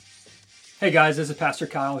Hey guys, this is Pastor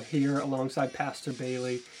Kyle here alongside Pastor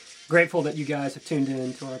Bailey. Grateful that you guys have tuned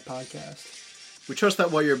in to our podcast. We trust that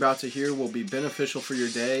what you're about to hear will be beneficial for your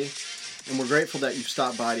day, and we're grateful that you've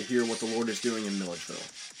stopped by to hear what the Lord is doing in Milledgeville.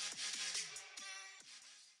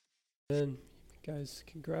 And guys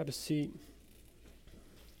can grab a seat.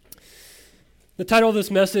 The title of this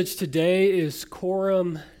message today is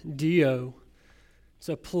Coram Deo. It's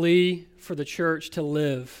a plea for the church to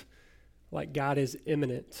live like God is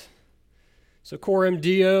immanent. So Coram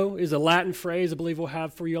Deo is a Latin phrase I believe we'll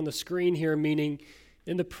have for you on the screen here, meaning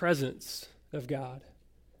in the presence of God.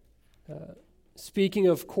 Speaking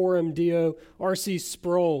of Coram Deo, R.C.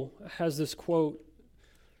 Sproul has this quote.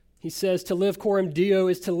 He says, "To live Coram Deo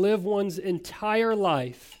is to live one's entire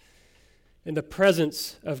life in the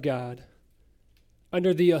presence of God,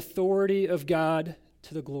 under the authority of God,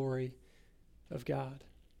 to the glory of God."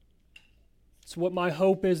 So what my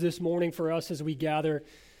hope is this morning for us as we gather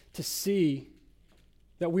to see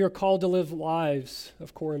that we are called to live lives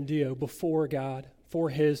of Coram Deo before God, for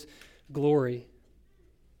His glory.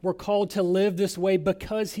 We're called to live this way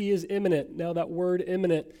because He is immanent. Now that word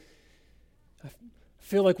immanent, I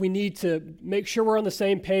feel like we need to make sure we're on the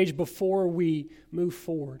same page before we move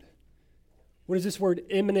forward. What does this word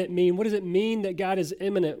immanent mean? What does it mean that God is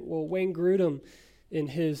immanent? Well, Wayne Grudem, in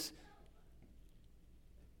his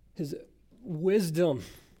wisdom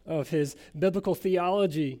of his biblical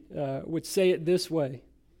theology, would say it this way.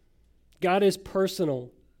 God is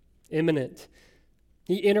personal, immanent.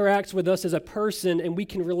 He interacts with us as a person, and we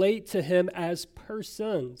can relate to Him as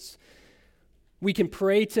persons. We can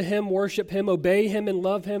pray to Him, worship Him, obey Him, and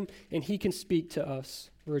love Him, and He can speak to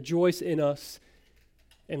us, rejoice in us,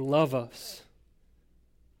 and love us.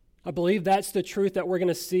 I believe that's the truth that we're going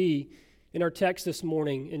to see in our text this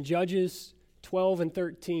morning in Judges 12 and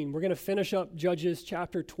 13. We're going to finish up Judges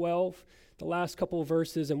chapter 12, the last couple of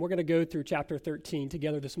verses, and we're going to go through chapter 13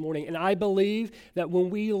 together this morning. And I believe that when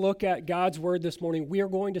we look at God's word this morning, we are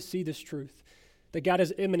going to see this truth, that God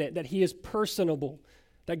is immanent, that He is personable,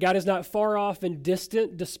 that God is not far off and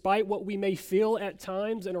distant, despite what we may feel at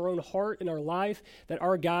times in our own heart, in our life, that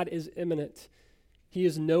our God is immanent. He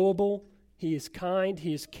is knowable, He is kind,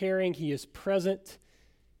 He is caring, He is present,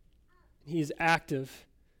 He is active.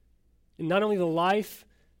 And not only the life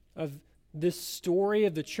of this story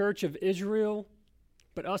of the church of Israel,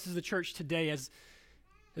 but us as the church today as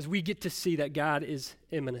we get to see that God is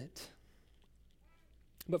immanent.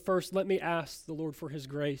 But first, let me ask the Lord for His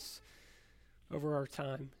grace over our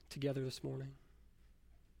time together this morning.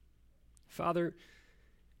 Father,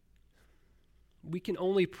 we can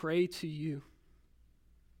only pray to You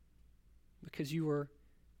because You are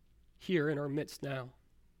here in our midst now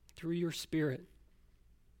through Your Spirit.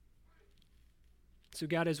 So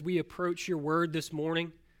God, as we approach Your word this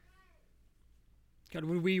morning, God,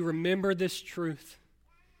 would we remember this truth,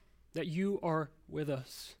 that You are with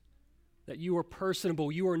us, that You are personable,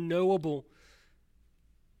 You are knowable,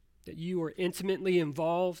 that You are intimately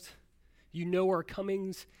involved, You know our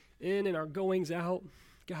comings in and our goings out,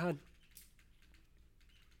 God.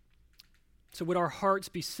 So would our hearts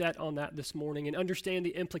be set on that this morning and understand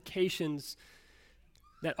the implications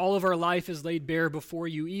that all of our life is laid bare before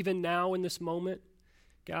You, even now in this moment,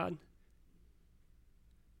 God.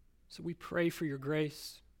 So we pray for Your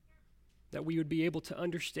grace, that we would be able to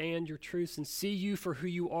understand Your truths and see You for who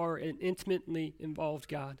You are, and intimately involved,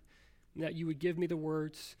 God, and that You would give me the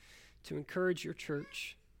words to encourage Your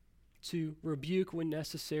church, to rebuke when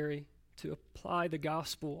necessary, to apply the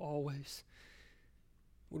gospel always.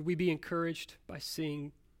 Would we be encouraged by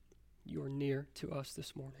seeing You are near to us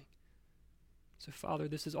this morning? So, Father,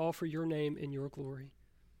 this is all for Your name and Your glory.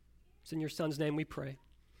 It's in Your Son's name we pray.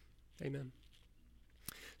 Amen.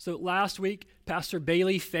 So last week, Pastor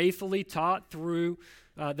Bailey faithfully taught through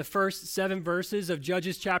the first 7 verses of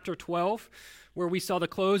Judges chapter 12, where we saw the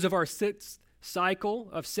close of our 6th cycle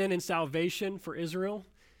of sin and salvation for Israel.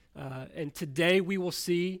 And today we will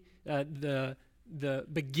see the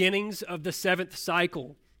beginnings of the 7th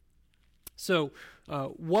cycle. So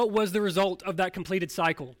what was the result of that completed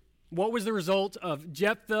cycle? What was the result of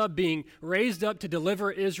Jephthah being raised up to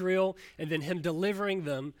deliver Israel and then him delivering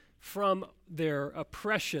them from their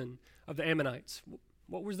oppression of the Ammonites?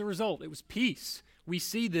 What was the result? It was peace. We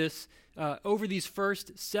see this over these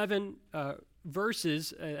first 7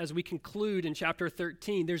 verses as we conclude in chapter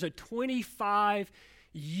 13. There's a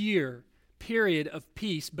 25-year period of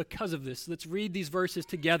peace because of this. Let's read these verses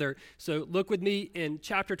together. So look with me in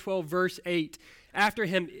chapter 12, verse 8. After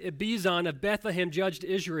him, Abizan of Bethlehem judged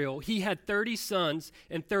Israel. He had 30 sons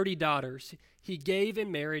and 30 daughters. He gave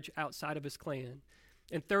in marriage outside of his clan.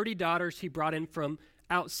 And 30 daughters he brought in from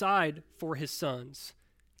outside for his sons.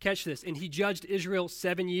 Catch this. And he judged Israel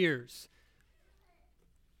 7 years.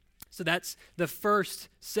 So that's the first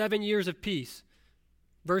 7 years of peace.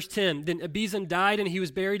 Verse 10, then Abizam died and he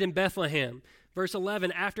was buried in Bethlehem. Verse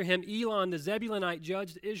 11, after him, Elon the Zebulunite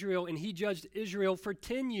judged Israel, and he judged Israel for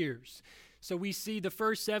 10 years. So we see the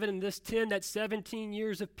first 7 and this 10, that's 17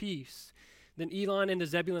 years of peace. Then Elon and the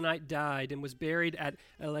Zebulunite died and was buried at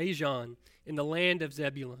Elajon in the land of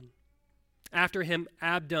Zebulun. After him,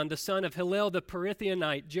 Abdon, the son of Hillel the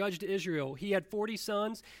Perithianite, judged Israel. He had 40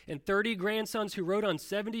 sons and 30 grandsons who rode on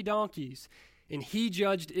 70 donkeys, and he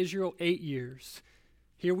judged Israel 8 years.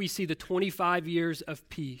 Here we see the 25 years of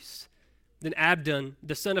peace. Then Abdon,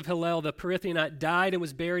 the son of Hillel the Perithianite, died and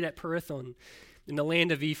was buried at Perithon in the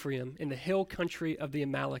land of Ephraim, in the hill country of the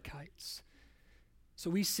Amalekites. So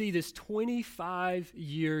we see this 25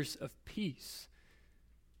 years of peace.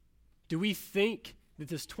 Do we think that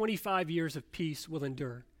this 25 years of peace will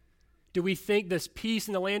endure? Do we think this peace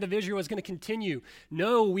in the land of Israel is going to continue?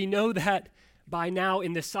 No, we know that by now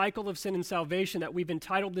in the cycle of sin and salvation that we've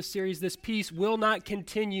entitled this series, this peace will not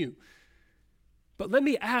continue. But let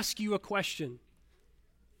me ask you a question.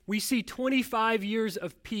 We see 25 years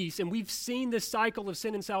of peace, and we've seen this cycle of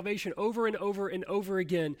sin and salvation over and over and over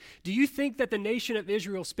again. Do you think that the nation of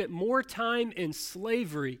Israel spent more time in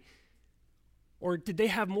slavery, or did they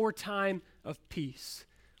have more time of peace?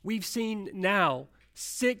 We've seen now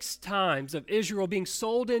 6 times of Israel being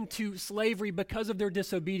sold into slavery because of their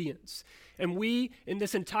disobedience. And we, in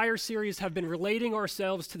this entire series, have been relating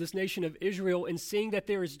ourselves to this nation of Israel and seeing that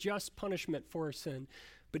there is just punishment for our sin.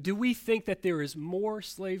 But do we think that there is more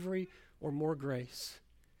slavery or more grace?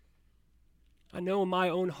 I know in my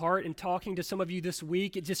own heart, and talking to some of you this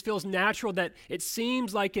week, it just feels natural that it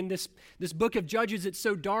seems like in this book of Judges, it's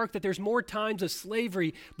so dark that there's more times of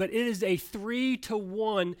slavery, but it is a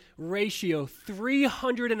 3-to-1 ratio,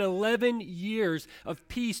 311 years of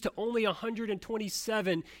peace to only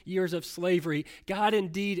 127 years of slavery. God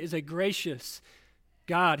indeed is a gracious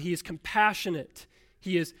God. He is compassionate.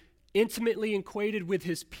 He is intimately acquainted with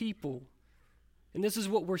his people. And this is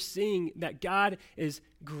what we're seeing, that God is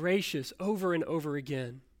gracious over and over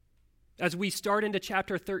again. As we start into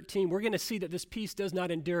chapter 13, we're going to see that this peace does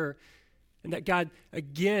not endure, and that God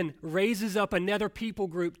again raises up another people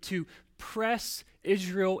group to press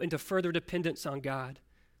Israel into further dependence on God.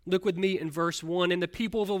 Look with me in verse 1. And the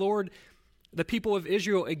people of the Lord, the people of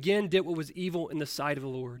Israel, again did what was evil in the sight of the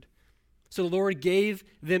Lord. So the Lord gave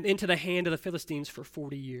them into the hand of the Philistines for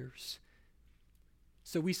 40 years.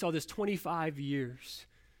 So we saw this 25 years,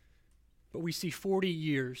 but we see 40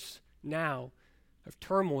 years now of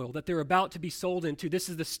turmoil that they're about to be sold into. This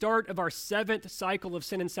is the start of our 7th cycle of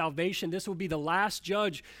sin and salvation. This will be the last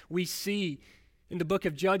judge we see in the book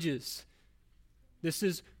of Judges. This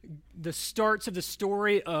is the starts of the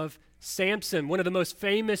story of Samson, one of the most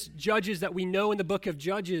famous judges that we know in the book of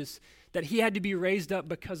Judges, that he had to be raised up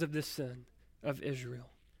because of this sin of Israel.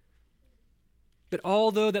 But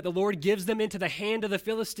although that the Lord gives them into the hand of the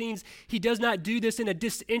Philistines, he does not do this in a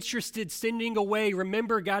disinterested, sending away.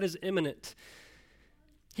 Remember, God is immanent.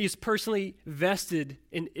 He is personally vested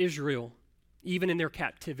in Israel, even in their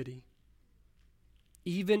captivity.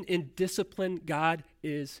 Even in discipline, God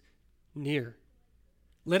is near.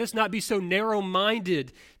 Let us not be so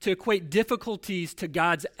narrow-minded to equate difficulties to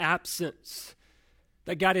God's absence.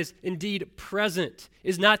 That God is indeed present,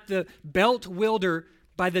 is not the belt wielder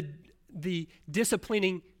by the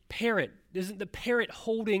disciplining parent. Isn't the parent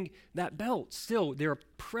holding that belt? Still, they're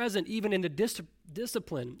present even in the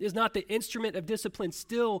discipline. Is not the instrument of discipline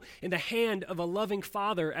still in the hand of a loving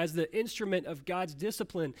father as the instrument of God's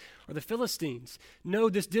discipline, or the Philistines? No,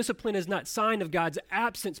 this discipline is not sign of God's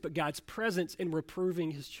absence, but God's presence in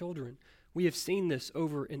reproving his children. We have seen this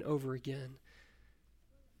over and over again.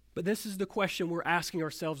 But this is the question we're asking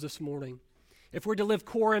ourselves this morning. If we're to live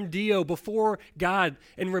Coram Deo before God,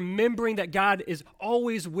 and remembering that God is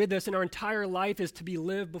always with us and our entire life is to be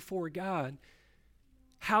lived before God,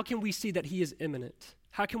 how can we see that he is immanent?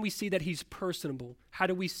 How can we see that he's personable? How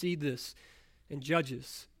do we see this in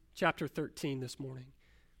Judges chapter 13 this morning?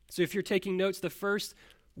 So if you're taking notes, the first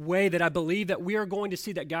way that I believe that we are going to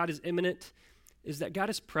see that God is immanent is that God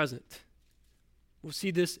is present. We'll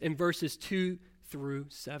see this in verses 2 through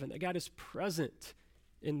 7, that God is present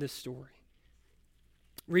in this story.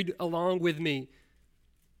 Read along with me.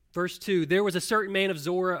 Verse 2, there was a certain man of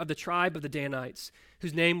Zorah of the tribe of the Danites,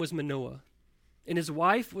 whose name was Manoah, and his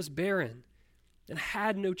wife was barren and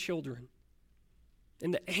had no children.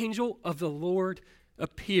 And the angel of the Lord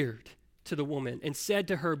appeared to the woman and said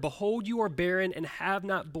to her, behold, you are barren and have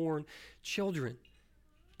not borne children,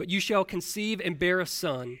 but you shall conceive and bear a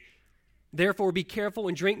son, Therefore be careful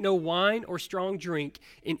and drink no wine or strong drink,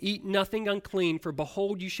 and eat nothing unclean, for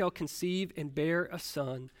behold, you shall conceive and bear a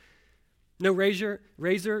son. No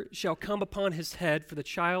razor shall come upon his head, for the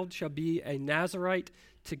child shall be a Nazarite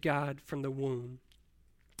to God from the womb,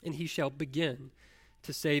 and he shall begin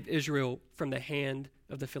to save Israel from the hand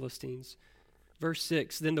of the Philistines. Verse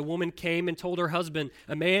 6, then the woman came and told her husband,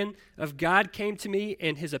 a man of God came to me,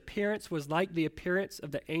 and his appearance was like the appearance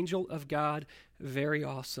of the angel of God, very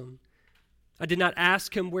awesome. I did not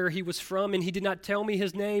ask him where he was from, and he did not tell me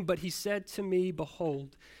his name, but he said to me,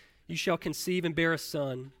 behold, you shall conceive and bear a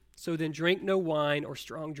son. So then drink no wine or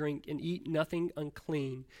strong drink, and eat nothing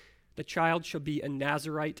unclean. The child shall be a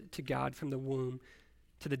Nazarite to God from the womb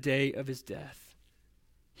to the day of his death.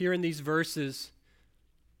 Here in these verses,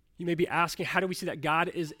 you may be asking, how do we see that God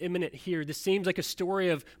is immanent here? This seems like a story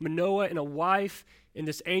of Manoah and a wife and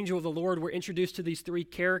this angel of the Lord. We're introduced to these three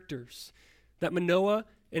characters. That Manoah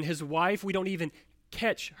and his wife, we don't even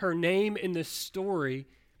catch her name in this story,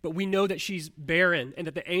 but we know that she's barren and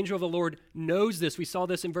that the angel of the Lord knows this. We saw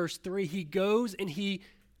this in verse 3. He goes and he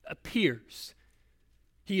appears.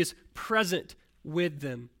 He is present with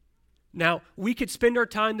them. Now, we could spend our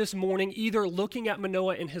time this morning either looking at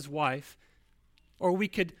Manoah and his wife, or we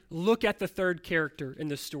could look at the third character in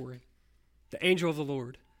this story, the angel of the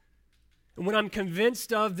Lord. And what I'm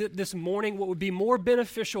convinced of this morning, what would be more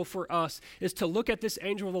beneficial for us is to look at this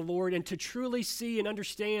angel of the Lord and to truly see and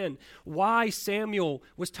understand why Samuel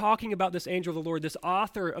was talking about this angel of the Lord, this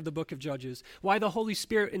author of the book of Judges, why the Holy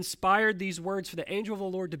Spirit inspired these words for the angel of the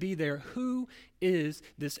Lord to be there. Who is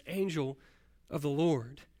this angel of the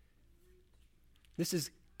Lord? This is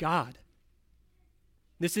God.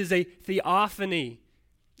 This is a theophany.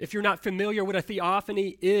 If you're not familiar what a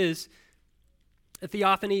theophany is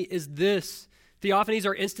this. Theophanies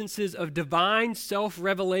are instances of divine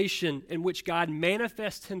self-revelation in which God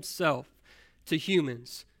manifests himself to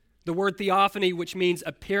humans. The word theophany, which means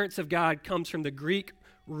appearance of God, comes from the Greek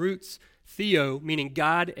roots theo, meaning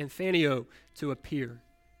God, and phanio, to appear.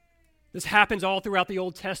 This happens all throughout the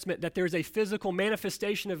Old Testament, that there's a physical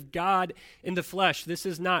manifestation of God in the flesh. This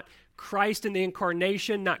is not Christ in the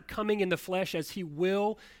incarnation, not coming in the flesh as he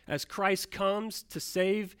will, as Christ comes to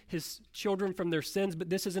save his children from their sins, but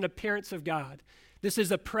this is an appearance of God. This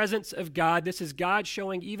is a presence of God. This is God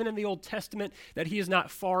showing, even in the Old Testament, that he is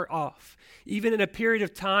not far off. Even in a period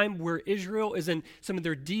of time where Israel is in some of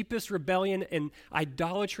their deepest rebellion and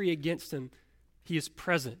idolatry against him, he is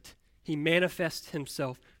present. He manifests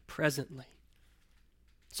himself presently.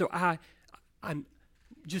 So I'm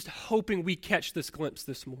just hoping we catch this glimpse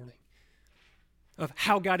this morning of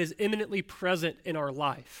how God is imminently present in our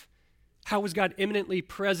life. How was God imminently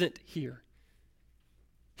present here?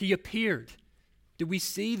 He appeared. Did we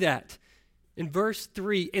see that? In verse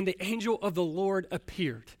 3, and the angel of the Lord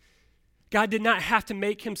appeared. God did not have to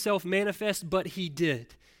make himself manifest, but he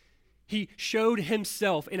did. He showed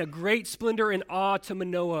himself in a great splendor and awe to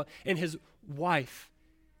Manoah and his wife.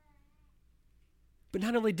 But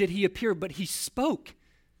not only did he appear, but he spoke.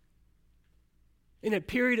 In a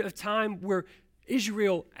period of time where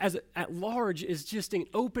Israel at large is just in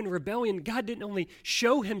open rebellion, God didn't only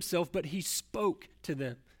show himself, but he spoke to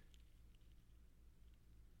them.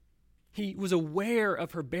 He was aware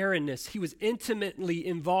of her barrenness. He was intimately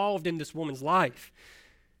involved in this woman's life.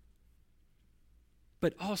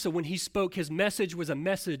 But also when he spoke, his message was a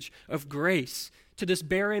message of grace. To this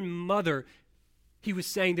barren mother, he was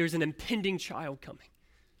saying there's an impending child coming.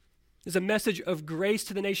 There's a message of grace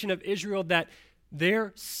to the nation of Israel that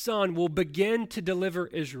their son will begin to deliver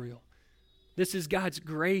Israel. This is God's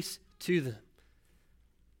grace to them.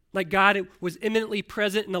 Like God was imminently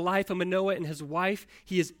present in the life of Manoah and his wife,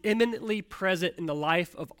 he is imminently present in the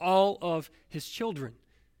life of all of his children.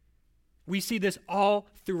 We see this all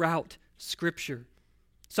throughout Scripture.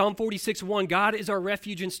 Psalm 46:1, God is our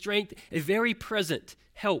refuge and strength, a very present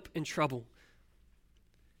help in trouble.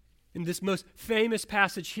 In this most famous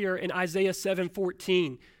passage here in Isaiah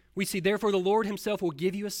 7:14, we see, therefore the Lord himself will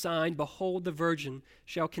give you a sign. Behold, the virgin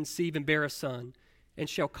shall conceive and bear a son, and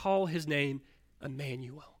shall call his name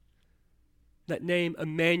Emmanuel. That name,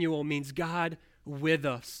 Emmanuel, means God with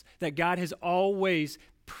us, that God is always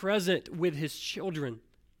present with his children.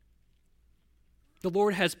 The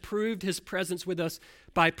Lord has proved his presence with us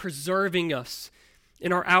by preserving us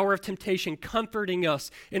in our hour of temptation, comforting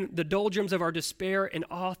us in the doldrums of our despair, and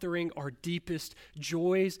authoring our deepest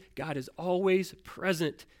joys. God is always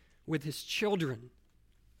present with his children.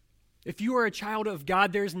 If you are a child of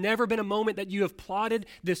God, there's never been a moment that you have plotted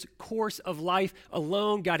this course of life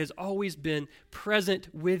alone. God has always been present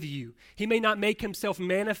with you. He may not make himself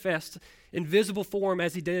manifest in visible form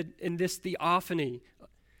as he did in this theophany,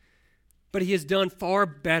 But he has done far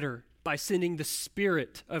better by sending the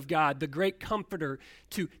Spirit of God, the great comforter,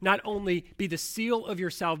 to not only be the seal of your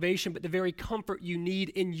salvation, but the very comfort you need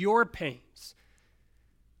in your pains.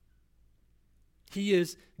 He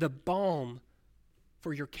is the balm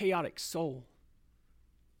for your chaotic soul.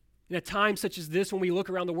 In a time such as this, when we look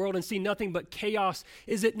around the world and see nothing but chaos,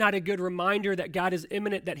 is it not a good reminder that God is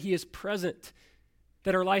immanent, that he is present,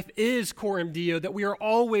 that our life is Coram Deo, that we are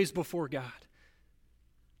always before God?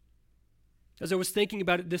 As I was thinking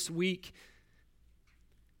about it this week,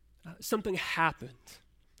 something happened.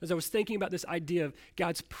 As I was thinking about this idea of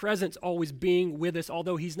God's presence always being with us,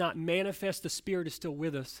 although he's not manifest, the Spirit is still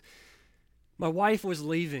with us. My wife was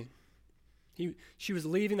leaving. She was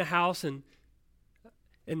leaving the house, and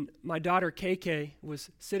my daughter, KK,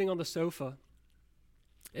 was sitting on the sofa.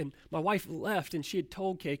 And my wife left, and she had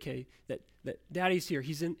told KK that Daddy's here.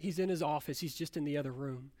 He's in his office. He's just in the other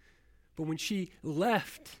room. But when she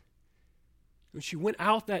left, when she went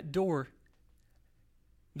out that door,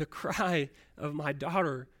 the cry of my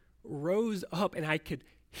daughter rose up, and I could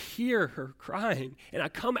hear her crying. And I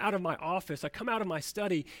come out of my office, I come out of my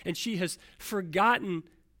study, and she has forgotten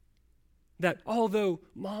that although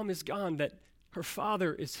Mom is gone, that her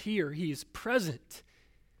father is here. He is present.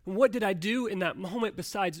 And what did I do in that moment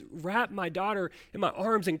besides wrap my daughter in my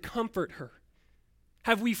arms and comfort her?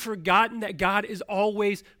 Have we forgotten that God is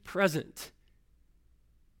always present?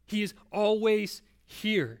 He is always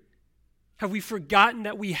here. Have we forgotten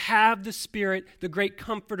that we have the Spirit, the great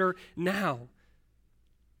comforter, now?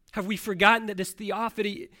 Have we forgotten that this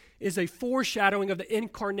theophany is a foreshadowing of the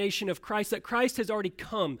incarnation of Christ, that Christ has already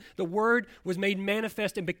come? The Word was made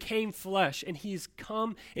manifest and became flesh, and he's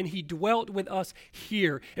come and he dwelt with us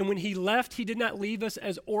here. And when he left, he did not leave us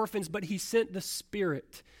as orphans, but he sent the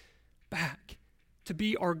Spirit back to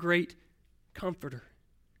be our great comforter.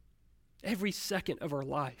 Every second of our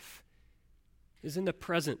life is in the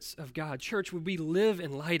presence of God. Church, would we live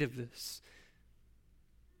in light of this?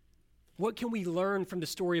 What can we learn from the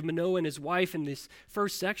story of Manoah and his wife in this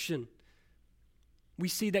first section? We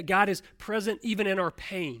see that God is present even in our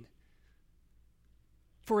pain.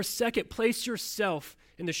 For a second, place yourself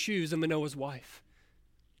in the shoes of Manoah's wife.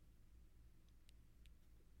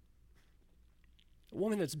 A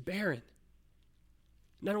woman that's barren.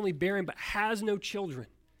 Not only barren, but has no children.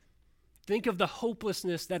 Think of the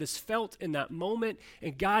hopelessness that is felt in that moment,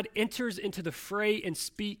 and God enters into the fray and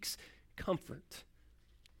speaks comfort.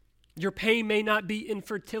 Your pain may not be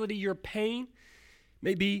infertility. Your pain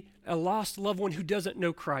may be a lost loved one who doesn't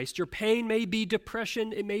know Christ. Your pain may be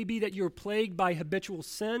depression. It may be that you're plagued by habitual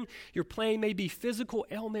sin. Your pain may be physical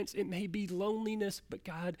ailments. It may be loneliness, but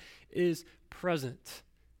God is present.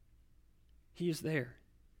 He is there.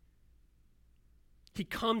 He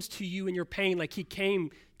comes to you in your pain like he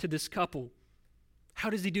came to this couple. How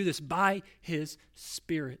does he do this? By his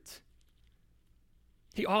Spirit.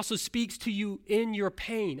 He also speaks to you in your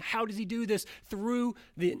pain. How does he do this? Through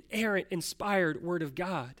the inerrant, inspired Word of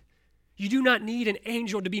God. You do not need an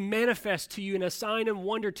angel to be manifest to you in a sign and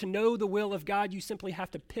wonder to know the will of God. You simply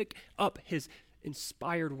have to pick up his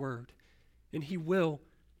inspired Word, and he will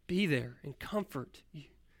be there and comfort you.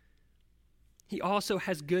 He also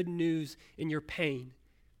has good news in your pain.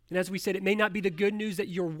 And as we said, it may not be the good news that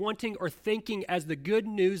you're wanting or thinking as the good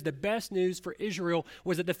news. The best news for Israel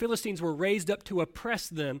was that the Philistines were raised up to oppress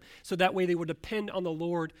them, so that way they would depend on the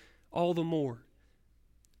Lord all the more.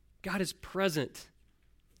 God is present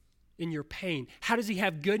in your pain. How does he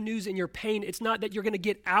have good news in your pain? It's not that you're going to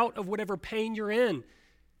get out of whatever pain you're in.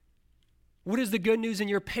 What is the good news in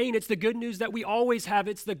your pain? It's the good news that we always have.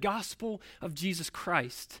 It's the gospel of Jesus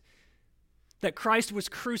Christ. That Christ was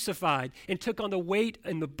crucified and took on the weight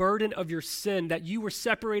and the burden of your sin, that you were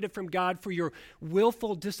separated from God for your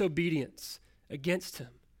willful disobedience against him.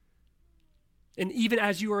 And even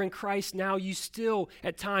as you are in Christ now, you still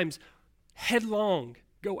at times headlong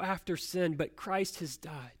go after sin, but Christ has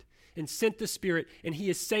died and sent the Spirit, and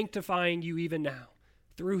he is sanctifying you even now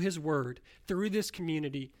through his Word, through this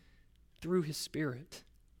community, through his Spirit.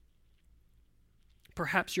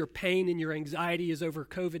 Perhaps your pain and your anxiety is over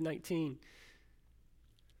COVID-19.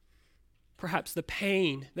 Perhaps the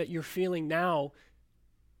pain that you're feeling now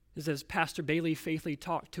is, as Pastor Bailey faithfully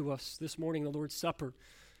talked to us this morning, the Lord's Supper,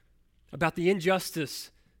 about the injustice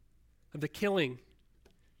of the killing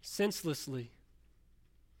senselessly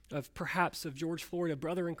of George Floyd, a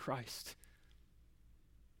brother in Christ.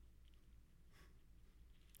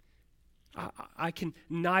 I can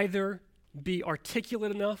neither be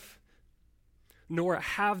articulate enough nor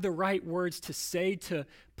have the right words to say to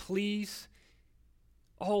please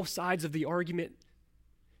all sides of the argument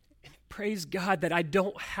and praise God that I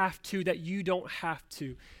don't have to, that you don't have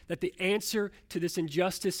to, that the answer to this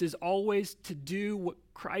injustice is always to do what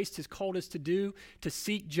Christ has called us to do, to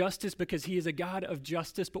seek justice because he is a God of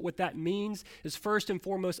justice. But what that means is first and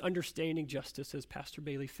foremost understanding justice, as Pastor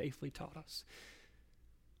Bailey faithfully taught us.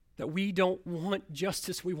 That we don't want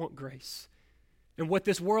justice, we want grace. And what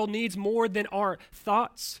this world needs more than our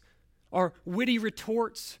thoughts, our witty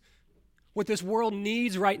retorts, what this world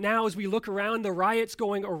needs right now as we look around the riots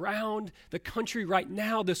going around the country right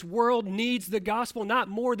now, this world needs the gospel not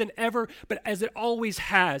more than ever, but as it always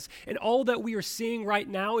has. And all that we are seeing right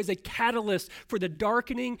now is a catalyst for the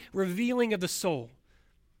darkening, revealing of the soul.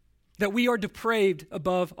 That we are depraved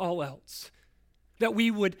above all else. That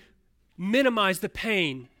we would minimize the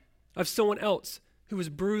pain of someone else who was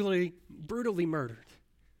brutally murdered.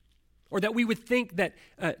 Or that we would think that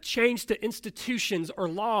change to institutions or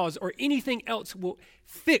laws or anything else will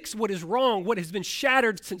fix what is wrong, what has been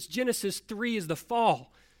shattered since Genesis 3 is the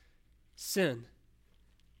fall, sin.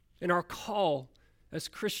 And our call as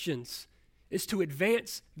Christians is to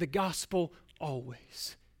advance the gospel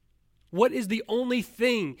always. What is the only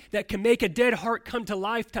thing that can make a dead heart come to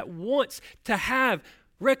life that wants to have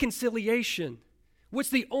reconciliation? What's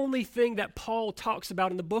the only thing that Paul talks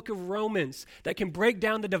about in the book of Romans that can break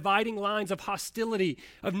down the dividing lines of hostility,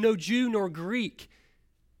 of no Jew nor Greek?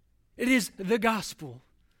 It is the gospel.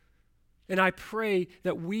 And I pray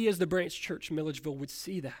that we as the Branch Church Milledgeville would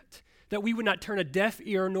see that we would not turn a deaf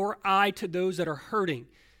ear nor eye to those that are hurting,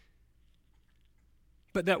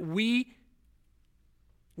 but that we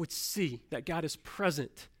would see that God is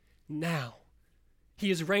present now.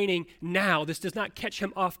 He is reigning now. This does not catch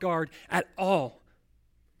him off guard at all.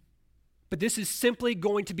 But this is simply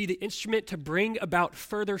going to be the instrument to bring about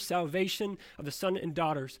further salvation of the sons and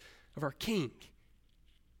daughters of our King.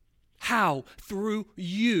 How? Through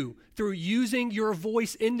you, through using your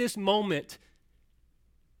voice in this moment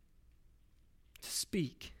to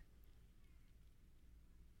speak.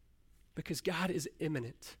 Because God is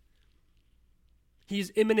immanent. He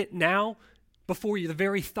is immanent now before you, the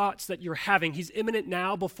very thoughts that you're having. He's immanent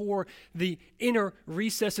now before the inner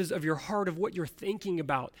recesses of your heart of what you're thinking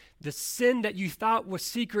about. The sin that you thought was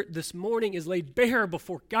secret this morning is laid bare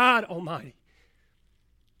before God Almighty.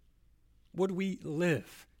 Would we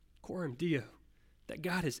live, Coram Deo, that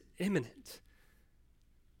God is immanent?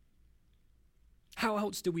 How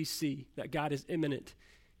else do we see that God is immanent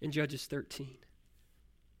in Judges 13?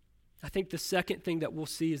 I think the second thing that we'll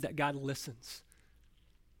see is that God listens.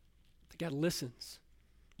 God listens.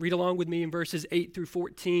 Read along with me in verses 8 through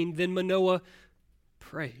 14. Then Manoah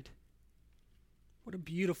prayed. What a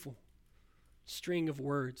beautiful string of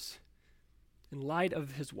words. In light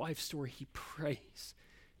of his wife's story, he prays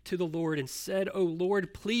to the Lord and said, "O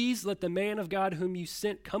Lord, please let the man of God whom you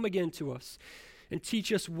sent come again to us and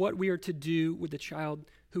teach us what we are to do with the child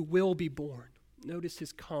who will be born." Notice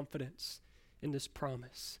his confidence in this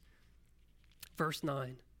promise. Verse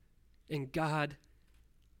 9, and God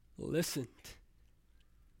listened.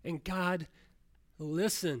 And God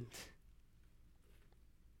listened.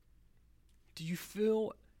 Do you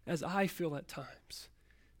feel, as I feel at times,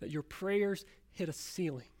 that your prayers hit a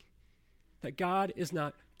ceiling? That God is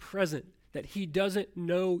not present, that he doesn't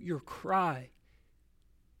know your cry?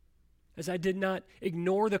 As I did not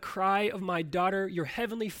ignore the cry of my daughter, your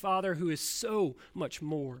heavenly Father, who is so much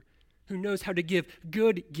more, who knows how to give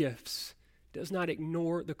good gifts, does not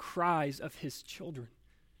ignore the cries of his children.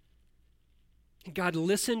 And God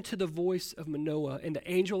listened to the voice of Manoah, and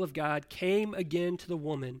the angel of God came again to the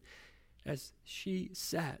woman as she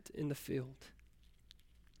sat in the field.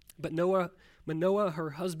 But Manoah, her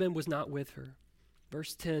husband, was not with her.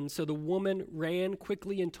 Verse 10, so the woman ran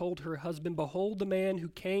quickly and told her husband, "Behold, the man who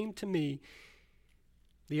came to me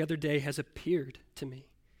the other day has appeared to me."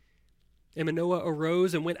 And Manoah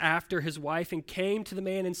arose and went after his wife and came to the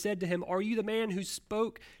man and said to him, "Are you the man who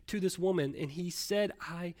spoke to this woman?" And he said,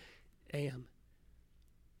 "I am."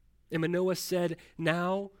 And Manoah said,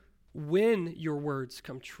 "Now, when your words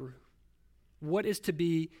come true, what is to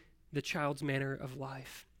be the child's manner of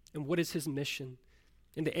life? And what is his mission?"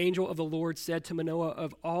 And the angel of the Lord said to Manoah,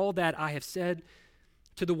 "Of all that I have said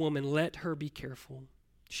to the woman, let her be careful.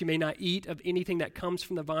 She may not eat of anything that comes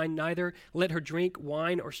from the vine, neither let her drink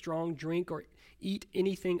wine or strong drink or eat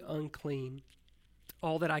anything unclean.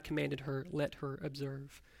 All that I commanded her, let her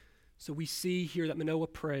observe." So we see here that Manoah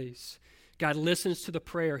prays. God listens to the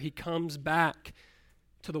prayer. He comes back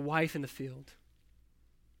to the wife in the field.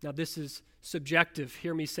 Now, this is subjective.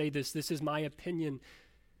 Hear me say this. This is my opinion.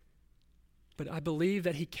 But I believe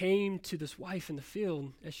that he came to this wife in the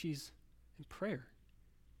field as she's in prayer,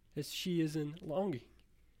 as she is in longing,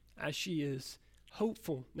 as she is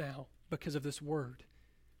hopeful now because of this word.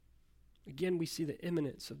 Again, we see the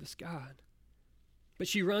immanence of this God. But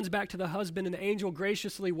she runs back to the husband, and the angel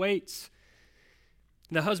graciously waits.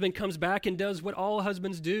 And the husband comes back and does what all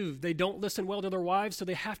husbands do. They don't listen well to their wives, so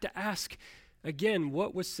they have to ask again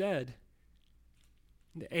what was said.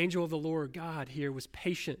 And the angel of the Lord God here was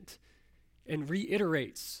patient and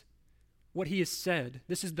reiterates what he has said.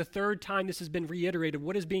 This is the third time this has been reiterated.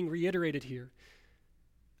 What is being reiterated here?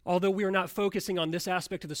 Although we are not focusing on this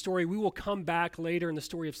aspect of the story, we will come back later in the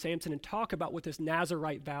story of Samson and talk about what this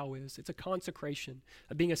Nazirite vow is. It's a consecration,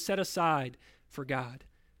 of being a set aside for God.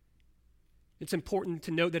 It's important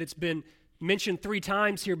to note that it's been mentioned 3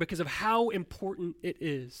 times here because of how important it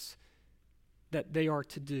is that they are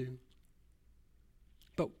to do.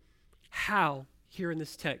 But how, here in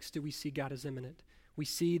this text, do we see God as immanent? We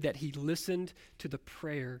see that he listened to the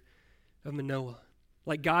prayer of Manoah.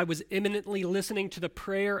 Like God was imminently listening to the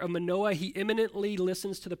prayer of Manoah, he imminently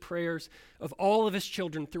listens to the prayers of all of his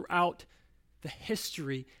children throughout the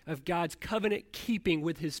history of God's covenant keeping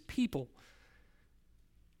with his people.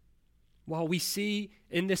 While we see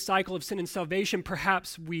in this cycle of sin and salvation,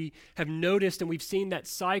 perhaps we have noticed and we've seen that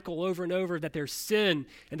cycle over and over, that there's sin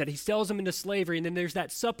and that he sells them into slavery, and then there's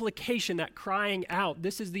that supplication, that crying out.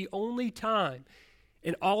 This is the only time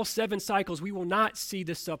in all 7 cycles we will not see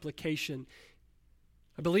this supplication.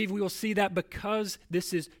 I believe we will see that because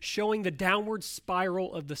this is showing the downward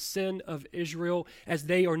spiral of the sin of Israel as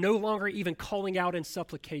they are no longer even calling out in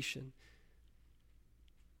supplication.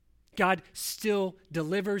 God still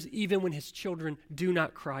delivers even when his children do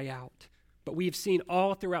not cry out. But we have seen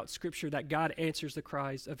all throughout Scripture that God answers the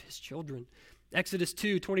cries of his children. Exodus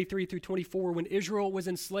 2:23 through 24, when Israel was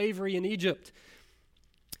in slavery in Egypt,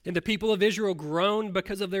 and the people of Israel groaned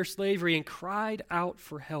because of their slavery and cried out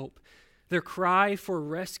for help. Their cry for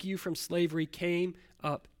rescue from slavery came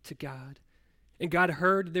up to God. And God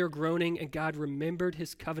heard their groaning, and God remembered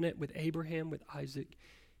his covenant with Abraham, with Isaac,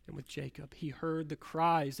 and with Jacob. He heard the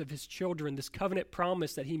cries of his children, this covenant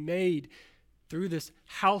promise that he made through this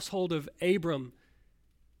household of Abram.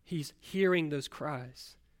 He's hearing those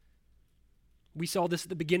cries. We saw this at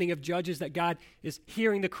the beginning of Judges, that God is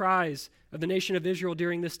hearing the cries of the nation of Israel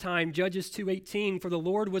during this time. Judges 2:18, for the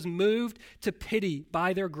Lord was moved to pity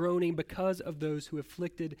by their groaning because of those who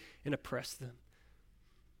afflicted and oppressed them.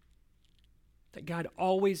 That God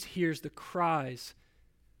always hears the cries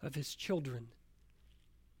of his children.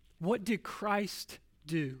 What did Christ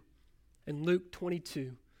do in Luke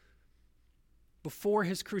 22 before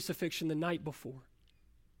his crucifixion, the night before?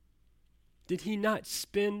 Did he not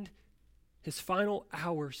spend his final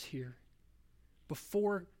hours here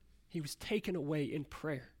before he was taken away in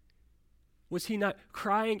prayer? Was he not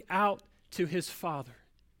crying out to his Father?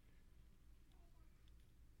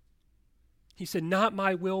 He said, not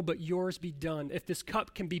my will, but yours be done. If this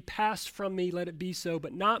cup can be passed from me, let it be so,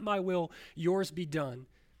 but not my will, yours be done.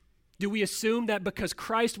 Do we assume that because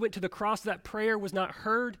Christ went to the cross, that prayer was not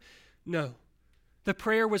heard? No. The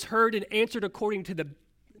prayer was heard and answered according to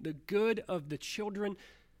the good of the children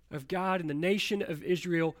of God and the nation of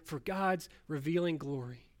Israel for God's revealing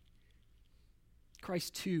glory.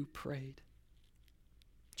 Christ too prayed.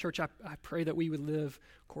 Church, I pray that we would live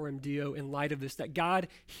Coram Deo in light of this, that God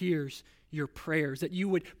hears your prayers, that you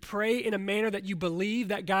would pray in a manner that you believe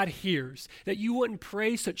that God hears, that you wouldn't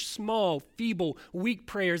pray such small, feeble, weak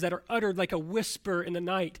prayers that are uttered like a whisper in the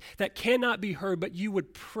night that cannot be heard, but you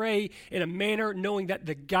would pray in a manner knowing that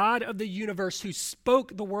the God of the universe who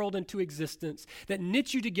spoke the world into existence, that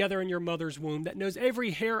knit you together in your mother's womb, that knows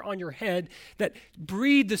every hair on your head, that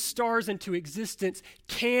breathed the stars into existence,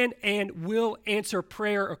 can and will answer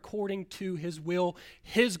prayer according to his will,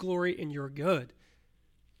 his glory, and your good.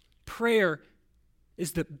 Prayer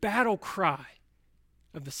is the battle cry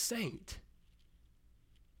of the saint.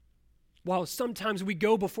 While sometimes we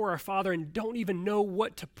go before our Father and don't even know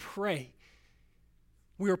what to pray,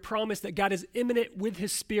 we are promised that God is immanent with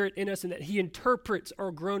his Spirit in us and that he interprets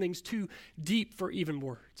our groanings too deep for even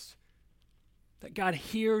words. That God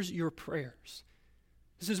hears your prayers.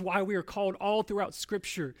 This is why we are called all throughout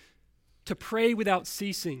Scripture to pray without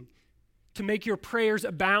ceasing, to make your prayers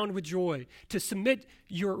abound with joy, to submit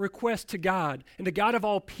your request to God, and the God of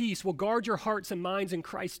all peace will guard your hearts and minds in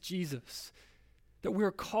Christ Jesus. That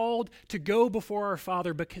we're called to go before our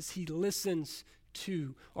Father because he listens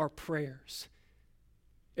to our prayers.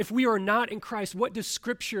 If we are not in Christ, what does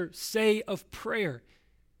Scripture say of prayer?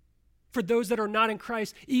 For those that are not in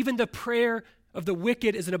Christ, even the prayer of the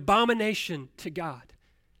wicked is an abomination to God.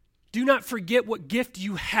 Do not forget what gift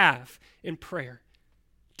you have in prayer.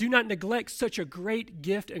 Do not neglect such a great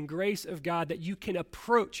gift and grace of God that you can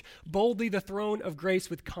approach boldly the throne of grace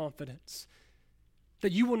with confidence.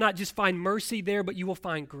 That you will not just find mercy there, but you will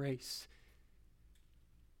find grace.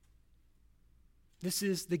 This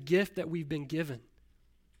is the gift that we've been given.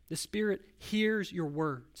 The Spirit hears your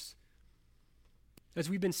words. As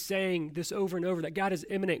we've been saying this over and over, that God is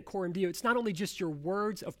immanent, Coram Deo. It's not only just your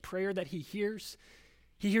words of prayer that he hears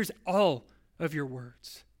all of your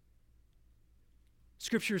words.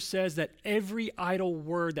 Scripture says that every idle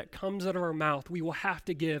word that comes out of our mouth, we will have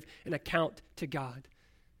to give an account to God.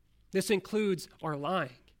 This includes our lying.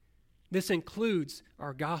 This includes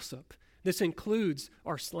our gossip. This includes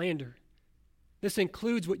our slander. This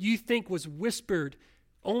includes what you think was whispered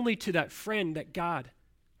only to that friend that God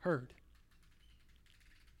heard.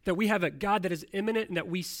 That we have a God that is immanent and that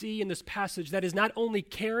we see in this passage that is not only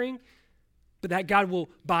caring, but that God will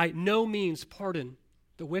by no means pardon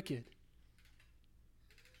the wicked.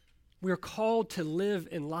 We are called to live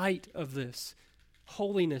in light of this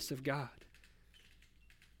holiness of God.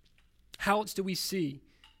 How else do we see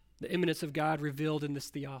the immanence of God revealed in this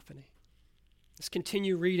theophany? Let's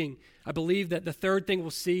continue reading. I believe that the third thing we'll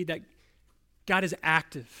see, that God is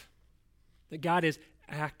active. That God is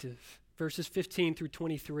active. Verses 15 through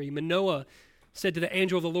 23. Manoah said to the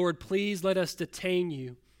angel of the Lord, "Please let us detain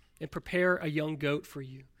you and prepare a young goat for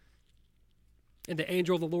you." And the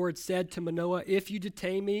angel of the Lord said to Manoah, "If you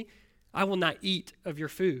detain me, I will not eat of your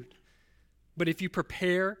food. But if you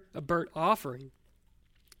prepare a burnt offering,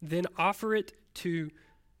 then offer it to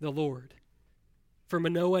the Lord." For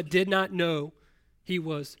Manoah did not know he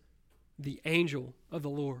was the angel of the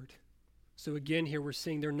Lord. So again, here we're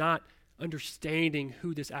seeing they're not understanding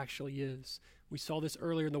who this actually is. We saw this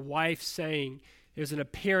earlier in the wife saying there's an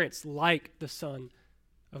appearance like the Son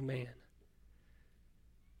of Man.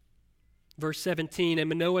 Verse 17, and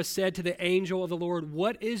Manoah said to the angel of the Lord,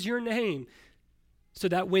 "What is your name? So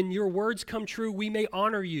that when your words come true, we may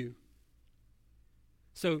honor you."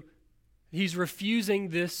 So he's refusing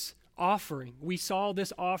this offering. We saw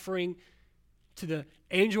this offering to the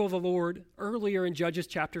angel of the Lord earlier in Judges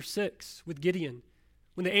chapter 6 with Gideon.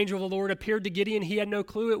 When the angel of the Lord appeared to Gideon, he had no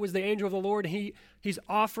clue it was the angel of the Lord. He's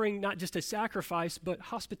offering not just a sacrifice, but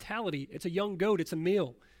hospitality. It's a young goat. It's a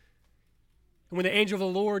meal. And when the angel of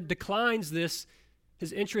the Lord declines this,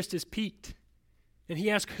 his interest is piqued. And he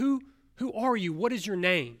asks, who are you? What is your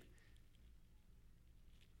name?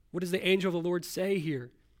 What does the angel of the Lord say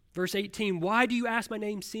here? Verse 18, "Why do you ask my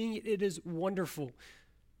name, seeing it is wonderful?"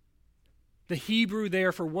 The Hebrew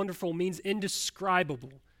there for wonderful means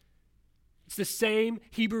indescribable. It's the same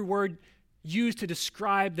Hebrew word used to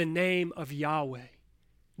describe the name of Yahweh.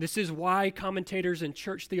 This is why commentators and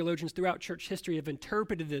church theologians throughout church history have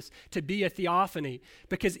interpreted this to be a theophany,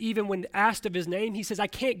 because even when asked of his name, he says, "I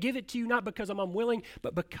can't give it to you, not because I'm unwilling,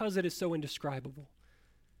 but because it is so indescribable."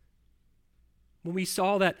 When we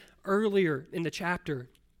saw that earlier in the chapter,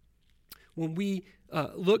 when we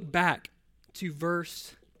look back to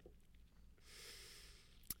verse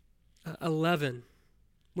 11,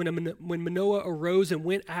 when Manoah arose and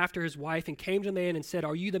went after his wife and came to the man and said,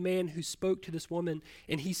 "Are you the man who spoke to this woman?"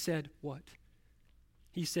 And he said, what?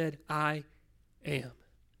 He said, "I am."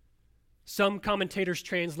 Some commentators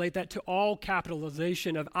translate that to all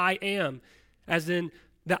capitalization of "I am," as in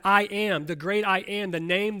the I am, the great I am, the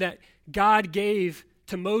name that God gave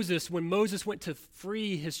to Moses when Moses went to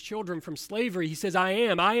free his children from slavery. He says, I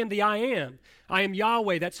am the I am. I am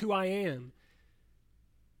Yahweh, that's who I am.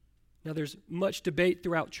 Now there's much debate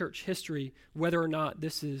throughout church history whether or not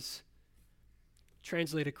this is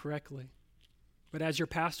translated correctly. But as your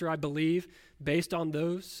pastor, I believe, based on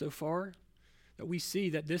those so far, that we see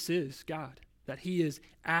that this is God, that he is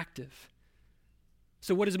active.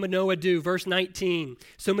 So what does Manoah do? Verse 19.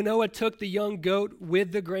 So Manoah took the young goat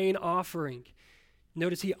with the grain offering.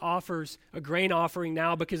 Notice he offers a grain offering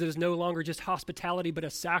now because it is no longer just hospitality, but a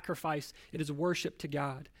sacrifice. It is worship to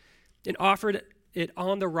God. And offered it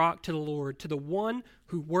on the rock to the Lord, to the one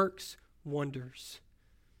who works wonders.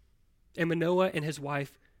 And Manoah and his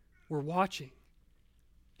wife were watching.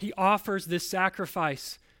 He offers this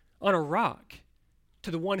sacrifice on a rock to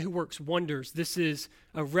the one who works wonders. This is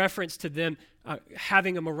a reference to them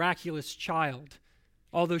having a miraculous child,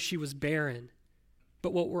 although she was barren.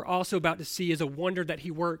 But what we're also about to see is a wonder that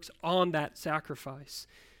he works on that sacrifice.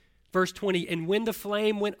 Verse 20, and when the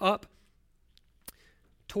flame went up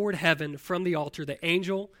toward heaven from the altar, the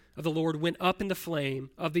angel of the Lord went up in the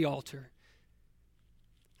flame of the altar.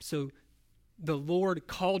 So the Lord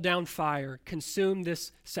called down fire, consumed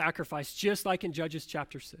this sacrifice, just like in Judges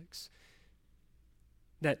chapter 6.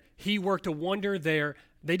 That he worked a wonder there.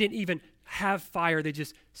 They didn't even have fire. They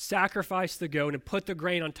just sacrificed the goat and put the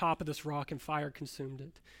grain on top of this rock, and fire consumed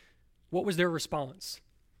it. What was their response?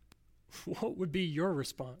 What would be your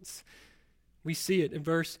response? We see it in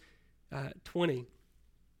verse 20.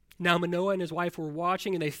 Now Manoah and his wife were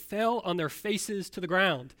watching, and they fell on their faces to the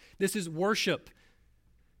ground. This is worship.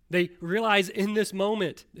 They realize in this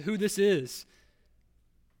moment who this is.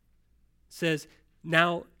 It says,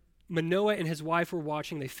 now Manoah and his wife were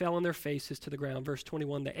watching. They fell on their faces to the ground. Verse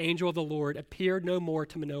 21, the angel of the Lord appeared no more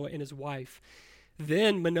to Manoah and his wife.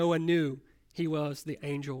 Then Manoah knew he was the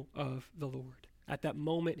angel of the Lord. At that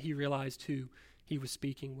moment, he realized who he was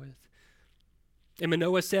speaking with. And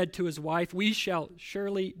Manoah said to his wife, we shall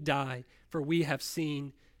surely die, for we have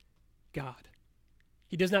seen God.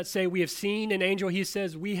 He does not say we have seen an angel. He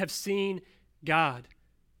says we have seen God.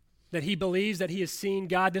 That he believes that he has seen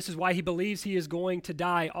God. This is why he believes he is going to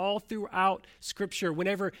die. All throughout Scripture,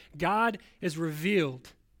 whenever God is revealed,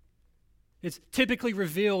 it's typically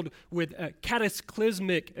revealed with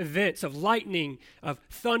cataclysmic events of lightning, of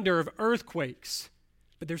thunder, of earthquakes.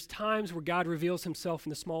 But there's times where God reveals himself in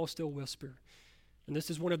the small, still whisper. And this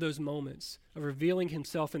is one of those moments of revealing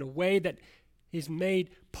himself in a way that he's made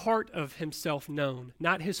part of himself known,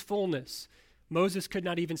 not his fullness. Moses could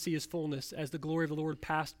not even see his fullness as the glory of the Lord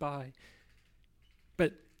passed by.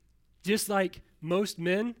 But just like most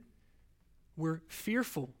men were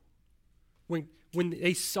fearful, when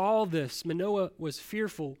they saw this, Manoah was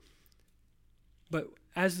fearful. But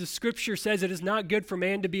as the scripture says, it is not good for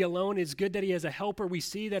man to be alone. It's good that he has a helper. We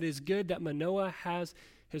see that it is good that Manoah has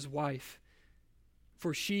his wife,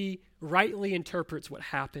 for she rightly interprets what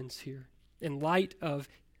happens here in light of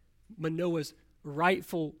Manoah's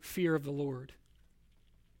rightful fear of the Lord.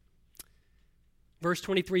 Verse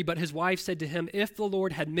 23, but his wife said to him, if the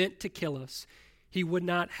Lord had meant to kill us, he would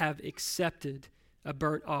not have accepted a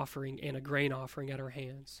burnt offering and a grain offering at our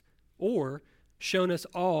hands, or shown us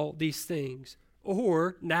all these things,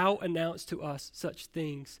 or now announced to us such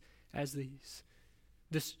things as these.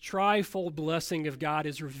 This trifold blessing of God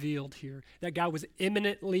is revealed here, that God was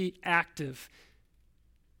imminently active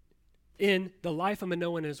in the life of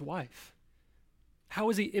Manoah and his wife. How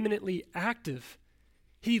was he imminently active?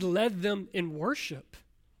 He led them in worship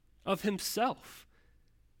of himself.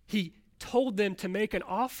 He told them to make an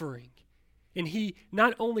offering. And he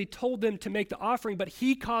not only told them to make the offering, but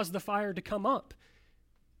he caused the fire to come up.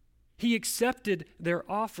 He accepted their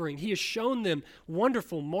offering. He has shown them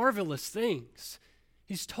wonderful, marvelous things.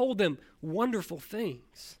 He's told them wonderful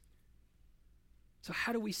things. So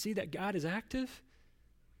how do we see that God is active?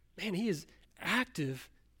 Man, he is active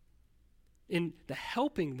in the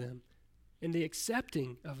helping them, in the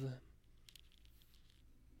accepting of them.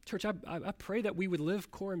 Church, I pray that we would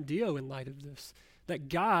live Coram Deo in light of this, that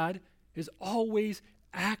God is always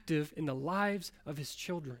active in the lives of his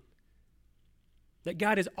children. That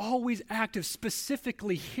God is always active,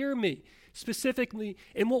 specifically, hear me, specifically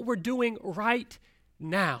in what we're doing right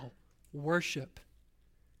now, worship.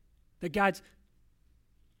 That God's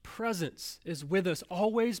presence is with us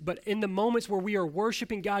always, but in the moments where we are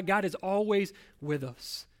worshiping God, God is always with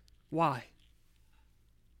us. Why?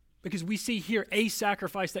 Because we see here a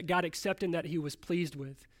sacrifice that God accepted and that he was pleased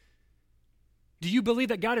with. Do you believe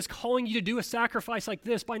that God is calling you to do a sacrifice like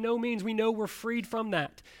this? By no means. We know we're freed from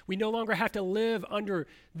that. We no longer have to live under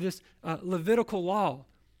this Levitical law.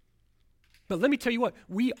 But let me tell you what,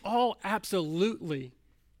 we all absolutely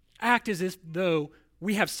act as if though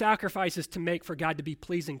we have sacrifices to make for God to be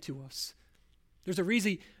pleasing to us. There's a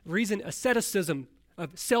reason asceticism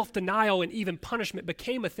of self-denial and even punishment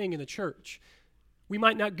became a thing in the church. We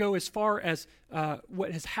might not go as far as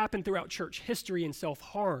what has happened throughout church history and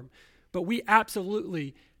self-harm, but we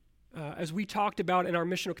absolutely, as we talked about in our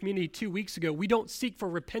missional community 2 weeks ago, we don't seek for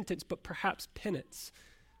repentance, but perhaps penance.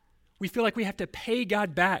 We feel like we have to pay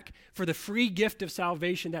God back for the free gift of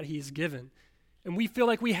salvation that he's given. And we feel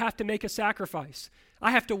like we have to make a sacrifice.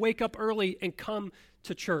 I have to wake up early and come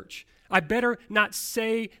to church. I better not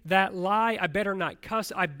say that lie. I better not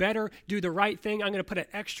cuss. I better do the right thing. I'm going to put an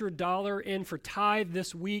extra $1 in for tithe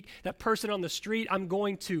this week. That person on the street, I'm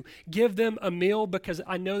going to give them a meal because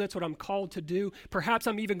I know that's what I'm called to do. Perhaps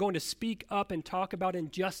I'm even going to speak up and talk about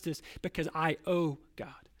injustice because I owe God.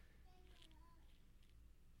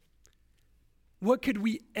 What could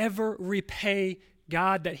we ever repay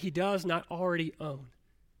God that he does not already own?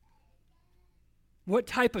 What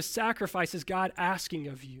type of sacrifice is God asking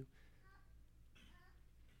of you?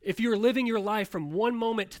 If you're living your life from one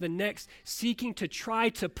moment to the next, seeking to try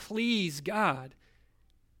to please God,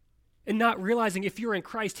 and not realizing if you're in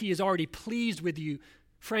Christ, he is already pleased with you,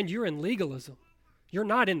 friend, you're in legalism. You're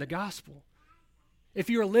not in the gospel. If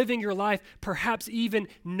you're living your life, perhaps even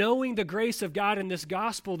knowing the grace of God in this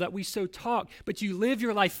gospel that we so talk, but you live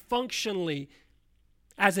your life functionally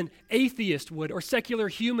as an atheist would or secular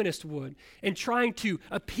humanist would, and trying to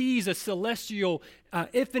appease a celestial,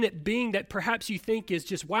 infinite being that perhaps you think is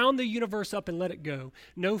just wound the universe up and let it go.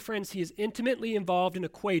 No, friends, he is intimately involved and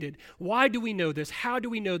equated. Why do we know this? How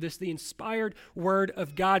do we know this? The inspired word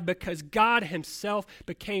of God, because God himself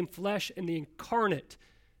became flesh in the incarnate,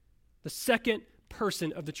 the second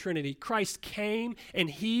person of the Trinity. Christ came and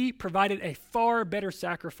he provided a far better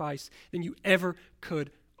sacrifice than you ever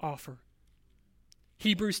could offer.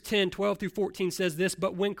 Hebrews 10:12-14 says this,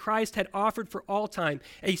 but when Christ had offered for all time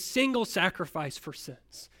a single sacrifice for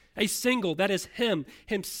sins, a single, that is him,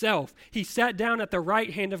 himself, he sat down at the right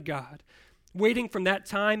hand of God, waiting from that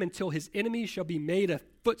time until his enemies shall be made a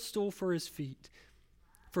footstool for his feet.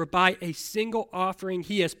 For by a single offering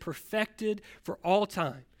he has perfected for all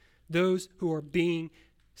time those who are being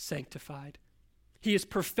sanctified. He has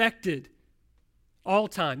perfected all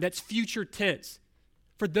time. That's future tense.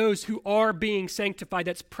 For those who are being sanctified,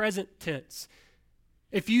 that's present tense.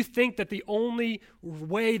 If you think that the only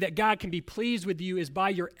way that God can be pleased with you is by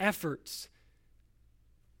your efforts,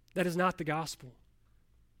 that is not the gospel.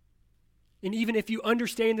 And even if you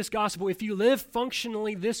understand this gospel, if you live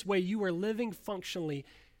functionally this way, you are living functionally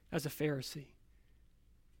as a Pharisee.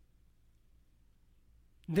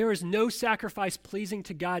 There is no sacrifice pleasing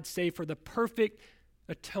to God save for the perfect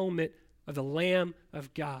atonement of the Lamb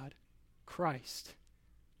of God, Christ.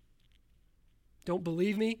 Don't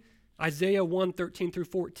believe me? Isaiah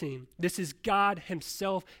 1:13-14. This is God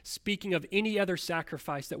himself speaking of any other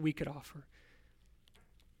sacrifice that we could offer.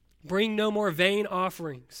 Bring no more vain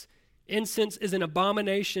offerings. Incense is an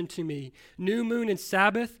abomination to me. New moon and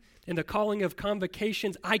Sabbath and the calling of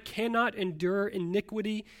convocations, I cannot endure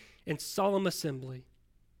iniquity and solemn assembly.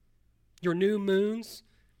 Your new moons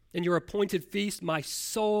and your appointed feast, my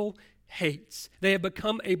soul hates. They have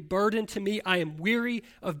become a burden to me. I am weary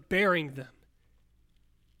of bearing them.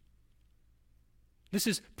 This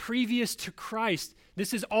is previous to Christ.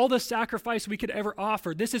 This is all the sacrifice we could ever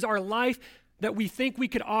offer. This is our life that we think we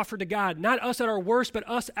could offer to God. Not us at our worst, but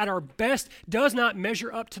us at our best does not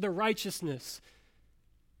measure up to the righteousness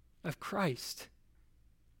of Christ.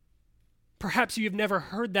 Perhaps you have never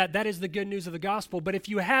heard that. That is the good news of the gospel. But if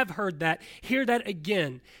you have heard that, hear that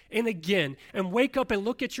again and again. And wake up and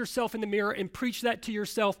look at yourself in the mirror and preach that to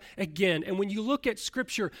yourself again. And when you look at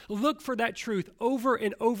Scripture, look for that truth over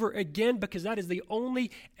and over again, because that is the only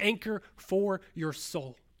anchor for your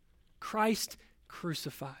soul. Christ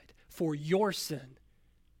crucified for your sin.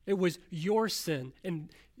 It was your sin, and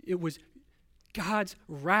it was God's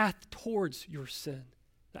wrath towards your sin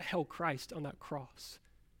that held Christ on that cross.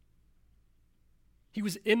 He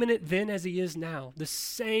was immanent then as he is now. The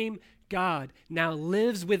same God now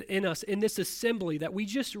lives within us in this assembly that we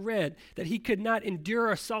just read, that he could not endure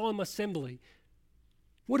a solemn assembly.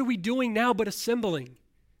 What are we doing now but assembling?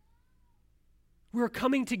 We're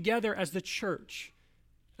coming together as the church,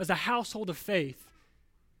 as a household of faith,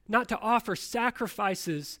 not to offer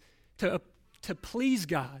sacrifices to please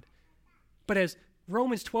God, but as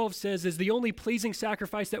Romans 12 says, is the only pleasing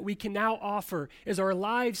sacrifice that we can now offer is our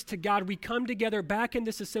lives to God. We come together back in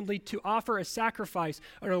this assembly to offer a sacrifice,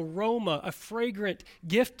 an aroma, a fragrant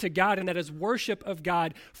gift to God, and that is worship of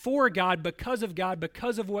God, for God, because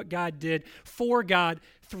of what God did, for God,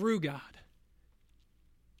 through God.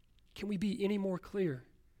 Can we be any more clear?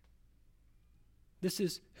 This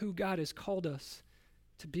is who God has called us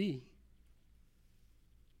to be.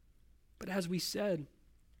 But as we said,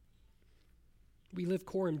 we live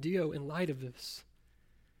Coram Deo in light of this.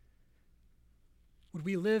 Would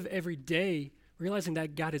we live every day realizing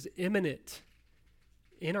that God is immanent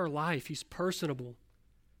in our life? He's personable.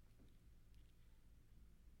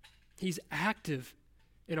 He's active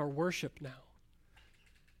in our worship now.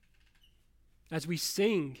 As we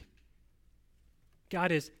sing,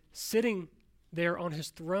 God is sitting there on his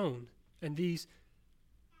throne, and these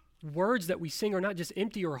words that we sing are not just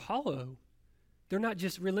empty or hollow. They're not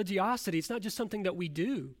just religiosity. It's not just something that we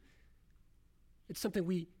do. It's something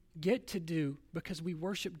we get to do because we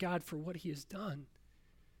worship God for what he has done.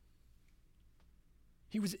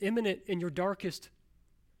 He was immanent in your darkest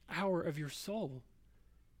hour of your soul.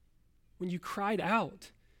 When you cried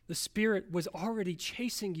out, the Spirit was already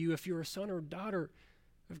chasing you if you're a son or daughter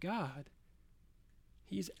of God.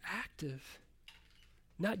 He is active,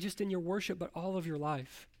 not just in your worship, but all of your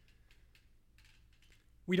life.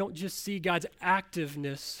 We don't just see God's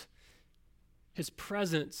activeness, his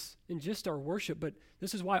presence in just our worship, but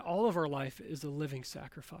this is why all of our life is a living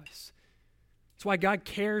sacrifice. It's why God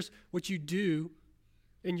cares what you do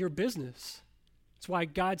in your business. It's why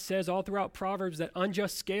God says all throughout Proverbs that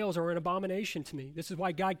unjust scales are an abomination to me. This is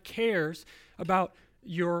why God cares about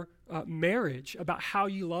your marriage, about how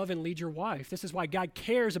you love and lead your wife. This is why God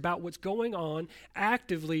cares about what's going on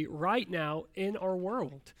actively right now in our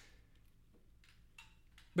world.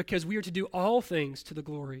 Because we are to do all things to the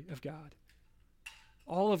glory of God.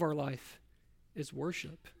 All of our life is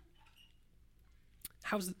worship.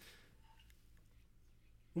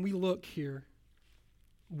 When we look here,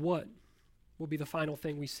 what will be the final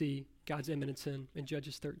thing we see God's immanence in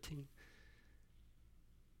Judges 13?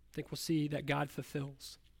 I think we'll see that God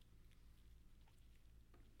fulfills.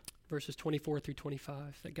 Verses 24 through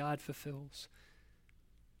 25, that God fulfills.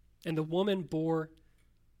 And the woman bore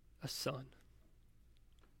a son.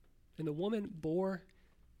 And the woman bore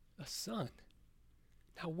a son.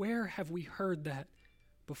 Now, where have we heard that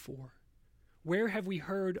before? Where have we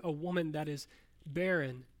heard a woman that is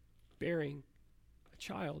barren bearing a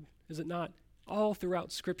child? Is it not all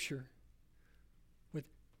throughout Scripture? With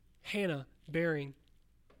Hannah bearing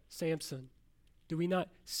Samson. Do we not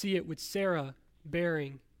see it with Sarah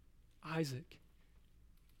bearing Isaac?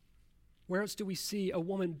 Where else do we see a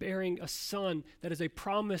woman bearing a son that is a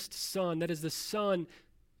promised son, that is the son,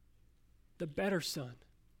 the better son,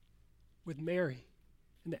 with Mary?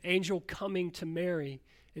 And the angel coming to Mary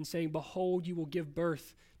and saying, "Behold, you will give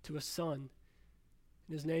birth to a son,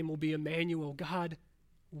 and his name will be Emmanuel, God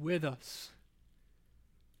with us."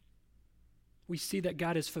 We see that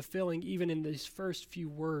God is fulfilling even in these first few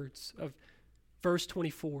words of verse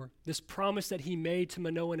 24. This promise that he made to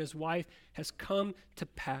Manoah and his wife has come to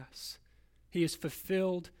pass. He has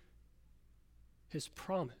fulfilled his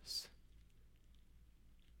promise.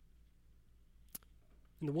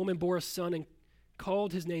 And the woman bore a son and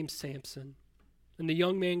called his name Samson. And the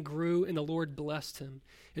young man grew, and the Lord blessed him.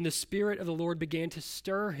 And the Spirit of the Lord began to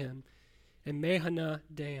stir him in Mahaneh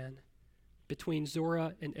Dan, between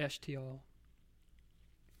Zorah and Eshtaol.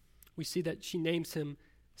 We see that she names him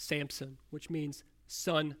Samson, which means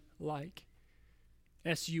son-like.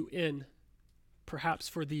 S-U-N, perhaps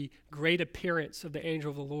for the great appearance of the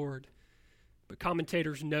angel of the Lord. But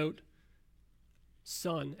commentators note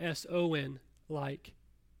son, S-O-N, like,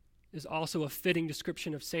 is also a fitting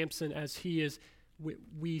description of Samson, as he is,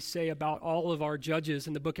 we say about all of our judges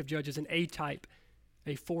in the book of Judges, an A-type,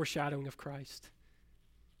 a foreshadowing of Christ.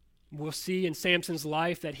 We'll see in Samson's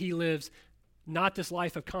life that he lives not this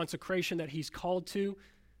life of consecration that he's called to,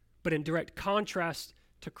 but in direct contrast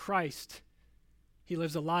to Christ. He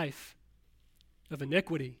lives a life of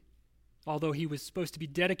iniquity. Although he was supposed to be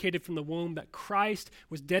dedicated from the womb, that Christ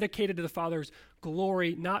was dedicated to the Father's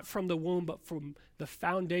glory, not from the womb, but from the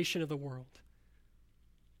foundation of the world.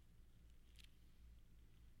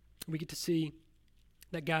 We get to see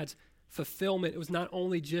that God's fulfillment, it was not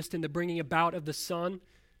only just in the bringing about of the Son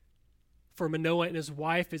for Manoah and his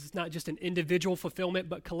wife. It's not just an individual fulfillment,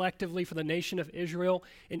 but collectively for the nation of Israel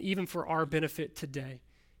and even for our benefit today.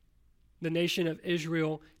 The nation of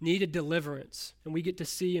Israel needed deliverance. And we get to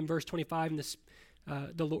see in verse 25,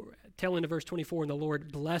 the Lord, tail end of verse 24, and the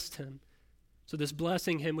Lord blessed him. So this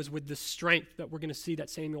blessing him was with the strength that we're going to see that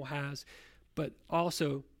Samuel has. But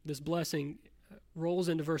also this blessing rolls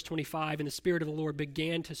into verse 25, and the Spirit of the Lord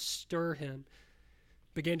began to stir him.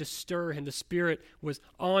 The Spirit was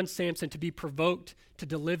on Samson to be provoked to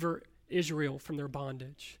deliver Israel from their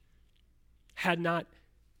bondage. Had not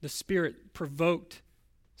the Spirit provoked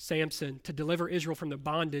Samson to deliver Israel from the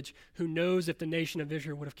bondage, who knows if the nation of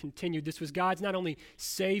Israel would have continued. This was God's not only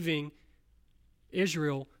saving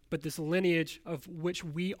Israel, but this lineage of which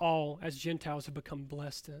we all as Gentiles have become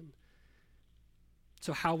blessed in.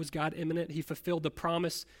 So how was God immanent? He fulfilled the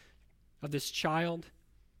promise of this child,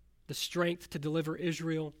 the strength to deliver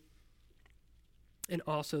Israel, and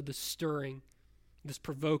also the stirring, this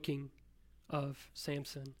provoking of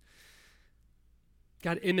Samson.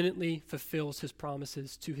 God imminently fulfills his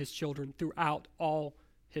promises to his children throughout all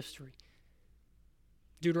history.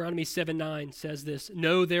 Deuteronomy 7:9 says this,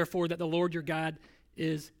 "Know therefore that the Lord your God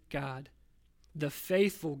is God, the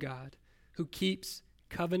faithful God, who keeps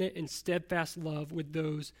covenant and steadfast love with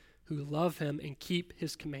those who love him and keep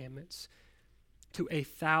his commandments to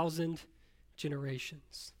 1,000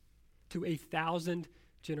 generations." To 1,000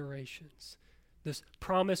 generations. This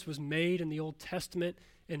promise was made in the Old Testament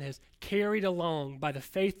and is carried along by the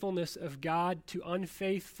faithfulness of God to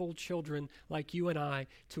unfaithful children like you and I,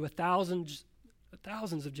 to thousands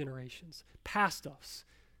of generations past us,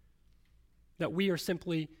 that we are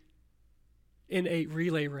simply in a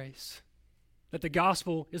relay race, that the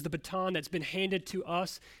gospel is the baton that's been handed to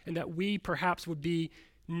us, and that we perhaps would be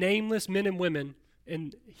nameless men and women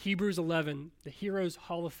in Hebrews 11, the heroes'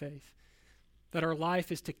 hall of faith, that our life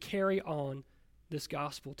is to carry on this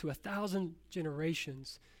gospel to 1,000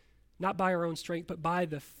 generations, not by our own strength, but by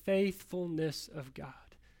the faithfulness of God.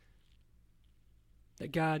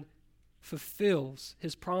 That God fulfills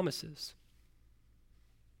his promises.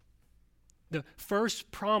 The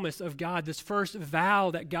first promise of God, this first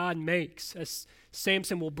vow that God makes, as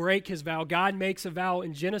Samson will break his vow, God makes a vow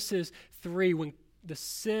in Genesis 3 when the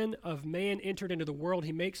sin of man entered into the world.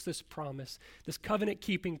 He makes this promise, this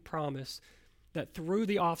covenant-keeping promise, that through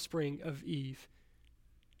the offspring of Eve,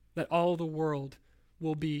 that all the world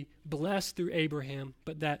will be blessed through Abraham,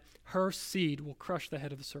 but that her seed will crush the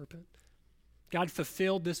head of the serpent. God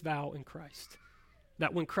fulfilled this vow in Christ.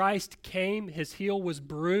 That when Christ came, his heel was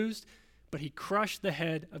bruised, but he crushed the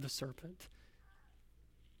head of the serpent.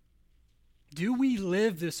 Do we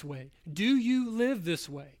live this way? Do you live this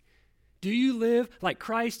way? Do you live like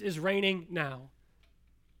Christ is reigning now?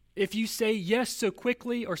 If you say yes so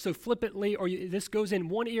quickly or so flippantly, or this goes in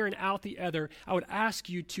one ear and out the other, I would ask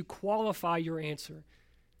you to qualify your answer.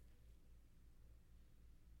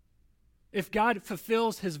 If God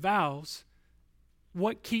fulfills his vows,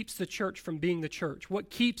 what keeps the church from being the church? What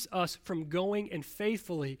keeps us from going and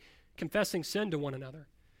faithfully confessing sin to one another?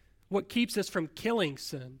 What keeps us from killing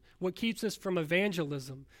sin? What keeps us from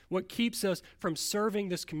evangelism? What keeps us from serving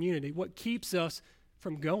this community? What keeps us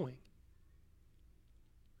from going?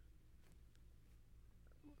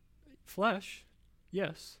 Flesh,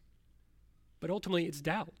 yes, but ultimately it's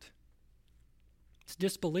doubt. It's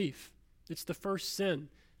disbelief. It's the first sin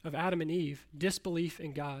of Adam and Eve, disbelief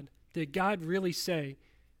in God. Did God really say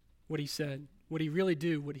what he said? Would he really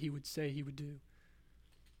do what he would say he would do?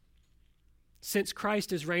 Since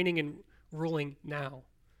Christ is reigning and ruling now,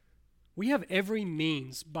 we have every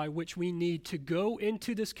means by which we need to go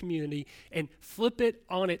into this community and flip it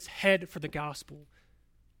on its head for the gospel.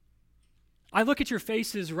 I look at your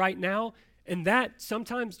faces right now, and that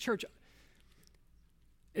sometimes, church,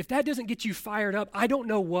 if that doesn't get you fired up, I don't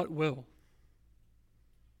know what will.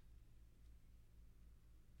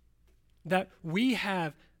 That we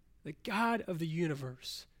have the God of the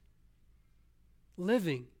universe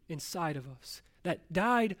living inside of us, that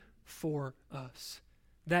died for us,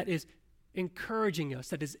 that is encouraging us,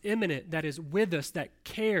 that is immanent, that is with us, that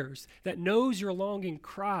cares, that knows your longing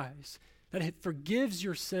cries, that it forgives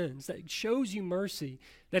your sins, that shows you mercy,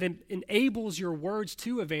 that enables your words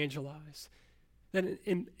to evangelize, that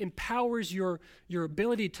empowers your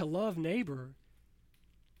ability to love neighbor.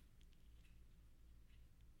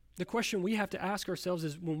 The question we have to ask ourselves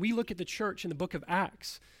is, when we look at the church in the book of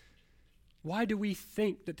Acts, why do we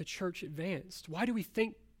think that the church advanced? Why do we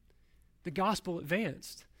think the gospel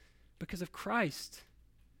advanced? Because of Christ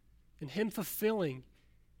and him fulfilling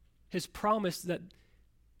his promise that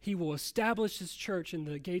he will establish his church and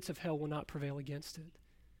the gates of hell will not prevail against it.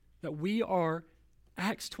 That we are,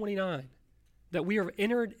 Acts 29, that we are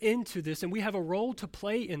entered into this and we have a role to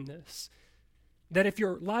play in this. That if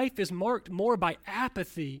your life is marked more by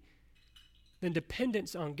apathy than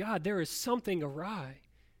dependence on God, there is something awry.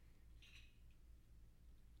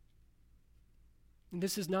 And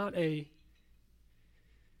this is not I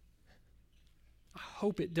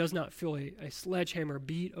hope it does not feel a sledgehammer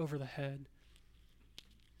beat over the head,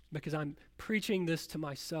 because I'm preaching this to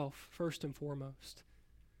myself first and foremost.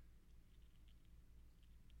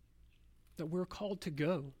 That we're called to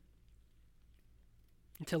go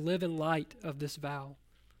and to live in light of this vow.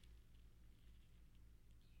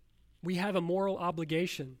 We have a moral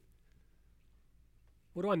obligation.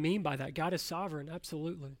 What do I mean by that? God is sovereign,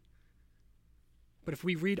 absolutely. But if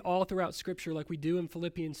we read all throughout Scripture like we do in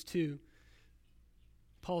Philippians 2,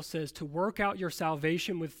 Paul says to work out your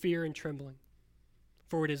salvation with fear and trembling.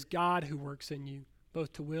 For it is God who works in you,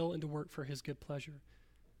 both to will and to work for his good pleasure.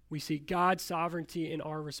 We see God's sovereignty in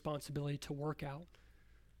our responsibility to work out.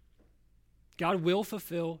 God will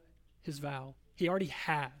fulfill his vow. He already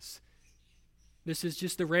has. This is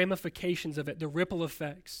just the ramifications of it, the ripple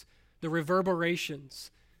effects, the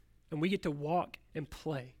reverberations. And we get to walk and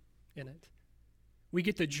play in it. We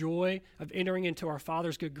get the joy of entering into our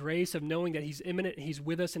Father's good grace, of knowing that he's immanent, he's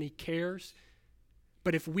with us, and he cares.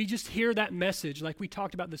 But if we just hear that message, like we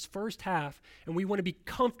talked about this first half, and we want to be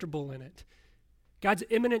comfortable in it, God's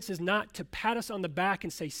immanence is not to pat us on the back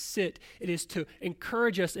and say, sit. It is to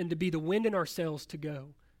encourage us and to be the wind in our sails to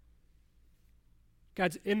go.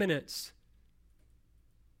 God's immanence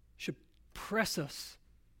should press us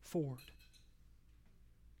forward.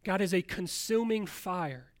 God is a consuming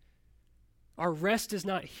fire. Our rest is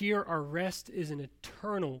not here. Our rest is an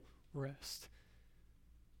eternal rest.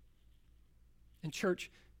 And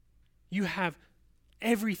church, you have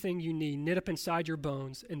everything you need knit up inside your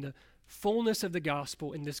bones in the fullness of the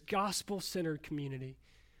gospel, in this gospel-centered community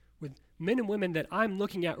with men and women that I'm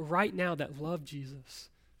looking at right now that love Jesus.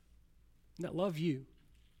 and that love you,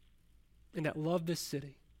 and that love this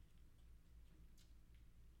city,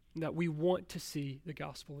 and that we want to see the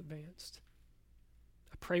gospel advanced.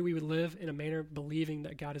 I pray we would live in a manner believing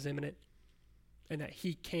that God is immanent and that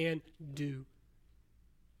he can do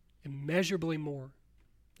immeasurably more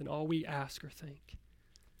than all we ask or think.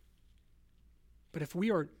 But if we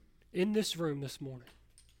are in this room this morning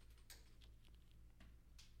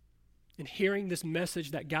and hearing this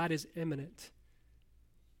message that God is immanent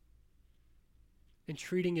and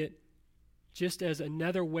treating it just as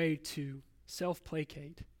another way to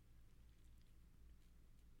self-placate,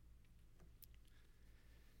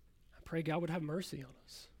 I pray God would have mercy on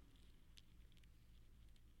us.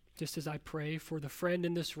 Just as I pray for the friend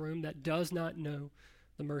in this room that does not know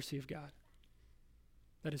the mercy of God,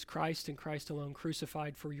 that is Christ and Christ alone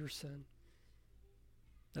crucified for your sin.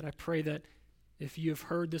 That I pray that if you have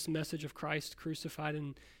heard this message of Christ crucified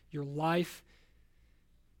in your life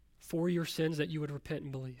for your sins, that you would repent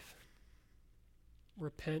and believe.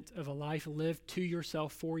 Repent of a life lived to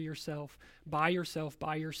yourself, for yourself, by your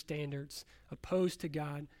standards, opposed to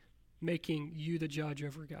God, making you the judge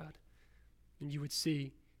over God. And you would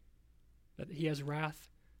see that he has wrath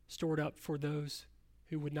stored up for those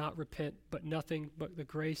who would not repent, but nothing but the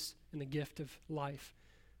grace and the gift of life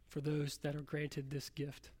for those that are granted this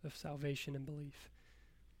gift of salvation and belief.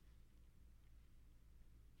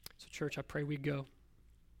 So church, I pray we go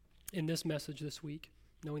in this message this week,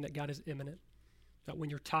 knowing that God is immanent, that when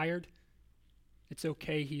you're tired, it's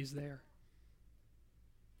okay, he is there.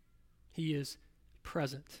 He is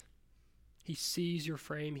present. He sees your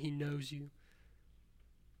frame, he knows you.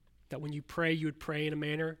 That when you pray, you would pray in a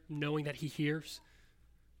manner knowing that he hears,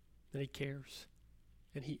 that he cares,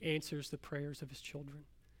 and he answers the prayers of his children.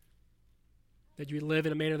 That you would live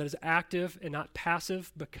in a manner that is active and not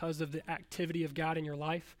passive because of the activity of God in your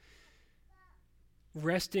life,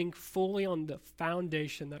 resting fully on the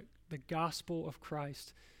foundation that the gospel of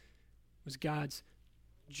Christ was God's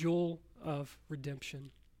jewel of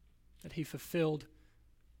redemption, that he fulfilled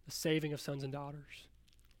the saving of sons and daughters.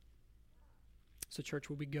 So church,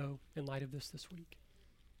 will we go in light of this week?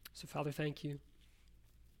 So Father, thank you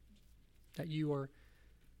that you are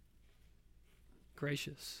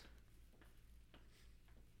gracious.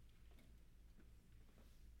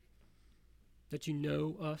 That you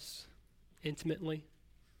know us intimately.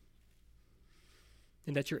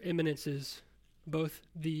 And that your immanence is both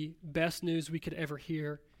the best news we could ever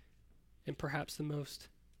hear and perhaps the most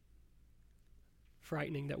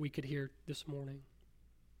frightening that we could hear this morning.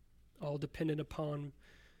 All dependent upon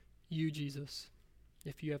you, Jesus,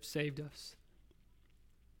 if you have saved us.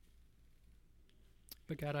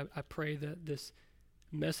 But God, I pray that this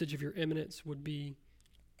message of your immanence would be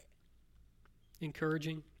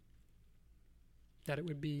encouraging, that it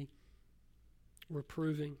would be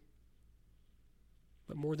reproving,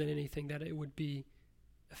 but more than anything, that it would be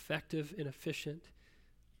effective and efficient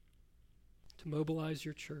to mobilize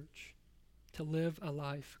your church, to live a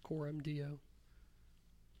life, Coram Deo,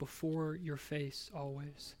 before your face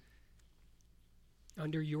always,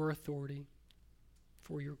 under your authority,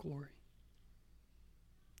 for your glory.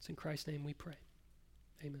 It's in Christ's name we pray.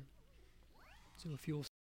 Amen. So if you will